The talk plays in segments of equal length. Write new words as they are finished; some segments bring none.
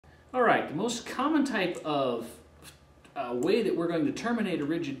All right, the most common type of way that we're going to terminate a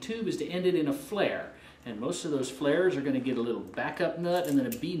rigid tube is to end it in a flare. And most of those flares are going to get a little backup nut and then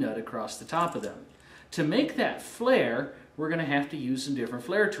a B-nut across the top of them. To make that flare, we're going to have to use some different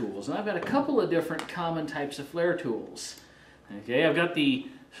flare tools. And I've got a couple of different common types of flare tools. Okay, I've got the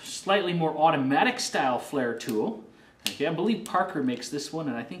slightly more automatic style flare tool. Okay, I believe Parker makes this one,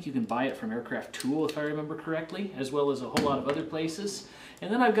 and I think you can buy it from Aircraft Tool, if I remember correctly, as well as a whole lot of other places.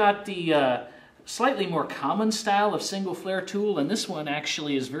 And then I've got the slightly more common style of single flare tool, and this one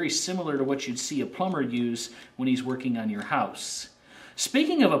actually is very similar to what you'd see a plumber use when he's working on your house.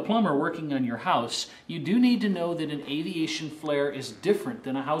 Speaking of a plumber working on your house, you do need to know that an aviation flare is different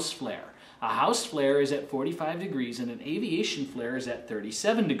than a house flare. A house flare is at 45 degrees and an aviation flare is at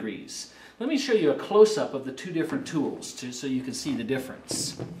 37 degrees. Let me show you a close-up of the two different tools so you can see the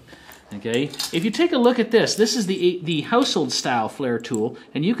difference. Okay, if you take a look at this, this is the household style flare tool,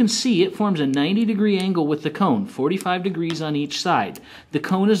 and you can see it forms a 90-degree angle with the cone, 45 degrees on each side. The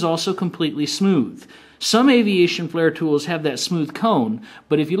cone is also completely smooth. Some aviation flare tools have that smooth cone,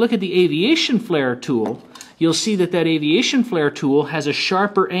 but if you look at the aviation flare tool, you'll see that that aviation flare tool has a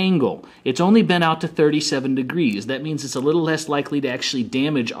sharper angle. It's only bent out to 37 degrees. That means it's a little less likely to actually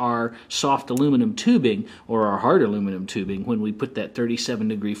damage our soft aluminum tubing or our hard aluminum tubing when we put that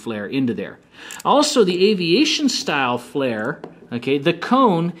 37-degree flare into there. Also, the aviation style flare, okay, the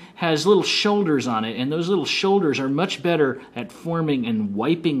cone has little shoulders on it, and those little shoulders are much better at forming and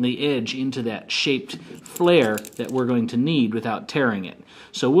wiping the edge into that shaped flare that we're going to need without tearing it.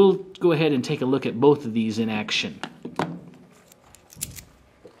 So we'll go ahead and take a look at both of these in action.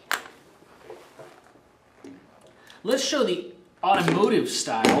 Let's show the automotive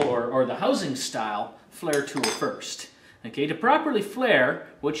style or the housing style flare tool first. Okay, to properly flare,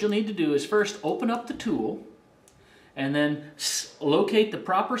 what you'll need to do is first open up the tool and then locate the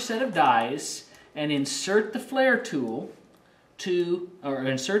proper set of dies and insert the flare tool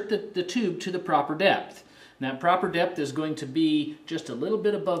insert the tube to the proper depth. And that proper depth is going to be just a little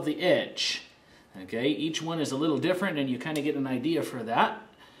bit above the edge. Okay, each one is a little different and you kind of get an idea for that.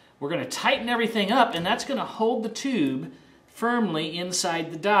 We're going to tighten everything up, and that's going to hold the tube firmly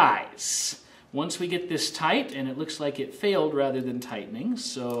inside the dies. Once we get this tight, and it looks like it failed rather than tightening,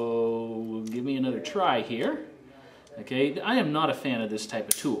 so give me another try here. Okay, I am not a fan of this type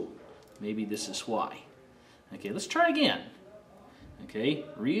of tool. Maybe this is why. Okay, let's try again. Okay,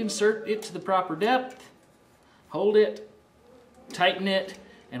 reinsert it to the proper depth, hold it, tighten it,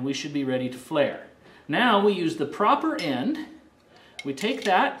 and we should be ready to flare. Now we use the proper end. We take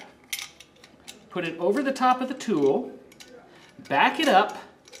that, put it over the top of the tool, back it up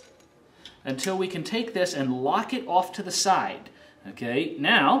until we can take this and lock it off to the side. Okay,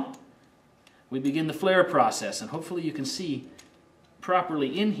 now we begin the flare process, and hopefully you can see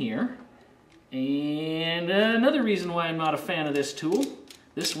properly in here. And another reason why I'm not a fan of this tool,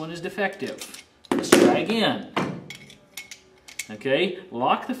 this one is defective. Let's try again. Okay,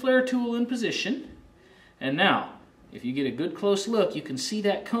 lock the flare tool in position, and now if you get a good close look, you can see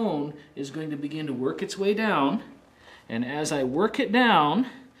that cone is going to begin to work its way down, and as I work it down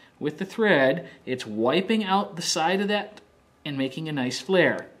with the thread, it's wiping out the side of that and making a nice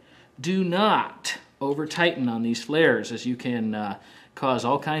flare. Do not over tighten on these flares, as you can cause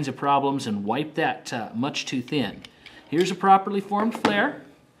all kinds of problems and wipe that much too thin. Here's a properly formed flare,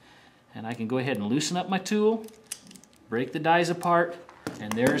 and I can go ahead and loosen up my tool, break the dies apart,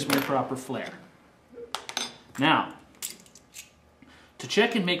 and there's my proper flare. Now, to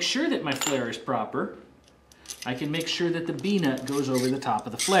check and make sure that my flare is proper, I can make sure that the B-nut goes over the top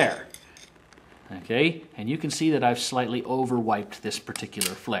of the flare. Okay, and you can see that I've slightly over-wiped this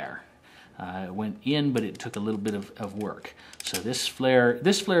particular flare. It went in, but it took a little bit of work. So this flare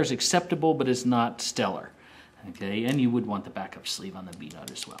is acceptable, but it's not stellar. Okay, and you would want the backup sleeve on the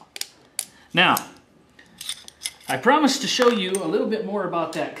B-nut as well. Now, I promised to show you a little bit more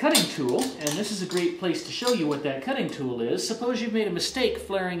about that cutting tool, and this is a great place to show you what that cutting tool is. Suppose you've made a mistake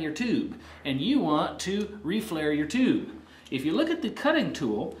flaring your tube, and you want to reflare your tube. If you look at the cutting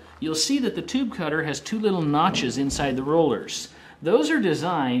tool, you'll see that the tube cutter has two little notches inside the rollers. Those are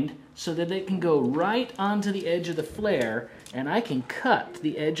designed so that they can go right onto the edge of the flare, and I can cut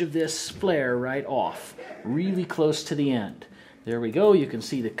the edge of this flare right off, really close to the end. There we go, you can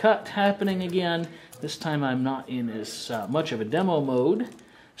see the cut happening again. This time I'm not in as much of a demo mode,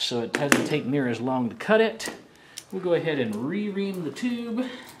 so it doesn't take near as long to cut it. We'll go ahead and re-ream the tube.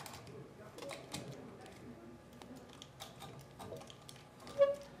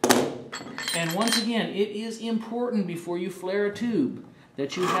 And once again, it is important before you flare a tube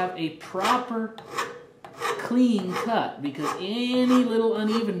that you have a proper clean cut, because any little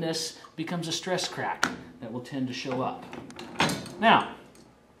unevenness becomes a stress crack that will tend to show up. Now,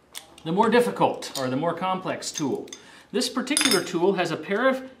 the more difficult or the more complex tool. This particular tool has a pair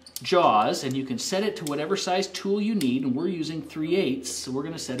of jaws, and you can set it to whatever size tool you need, and we're using 3/8, so we're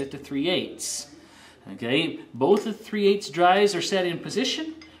going to set it to 3/8. Okay, both of the 3/8 drives are set in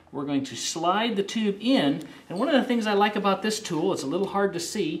position. We're going to slide the tube in, and one of the things I like about this tool, it's a little hard to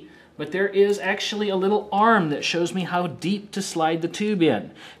see, but there is actually a little arm that shows me how deep to slide the tube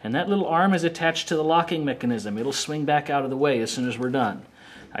in. And that little arm is attached to the locking mechanism. It'll swing back out of the way as soon as we're done.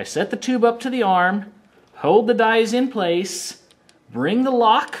 I set the tube up to the arm, hold the dies in place, bring the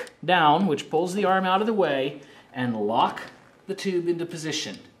lock down, which pulls the arm out of the way, and lock the tube into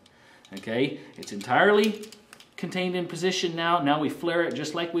position. Okay, it's entirely contained in position now. Now we flare it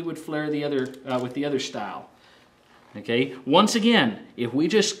just like we would flare the other with the other style. Okay, once again, if we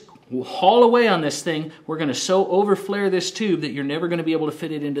just haul away on this thing, we're going to so over flare this tube that you're never going to be able to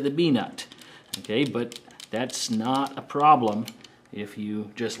fit it into the B-nut. Okay, but that's not a problem if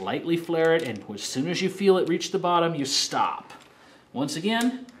you just lightly flare it, and as soon as you feel it reach the bottom, you stop. Once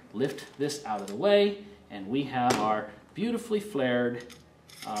again, lift this out of the way, and we have our beautifully flared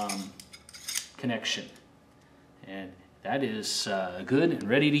connection. And that is good and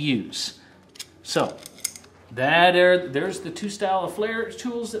ready to use. So, there's the two style of flare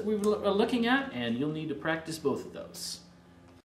tools that we were looking at, and you'll need to practice both of those.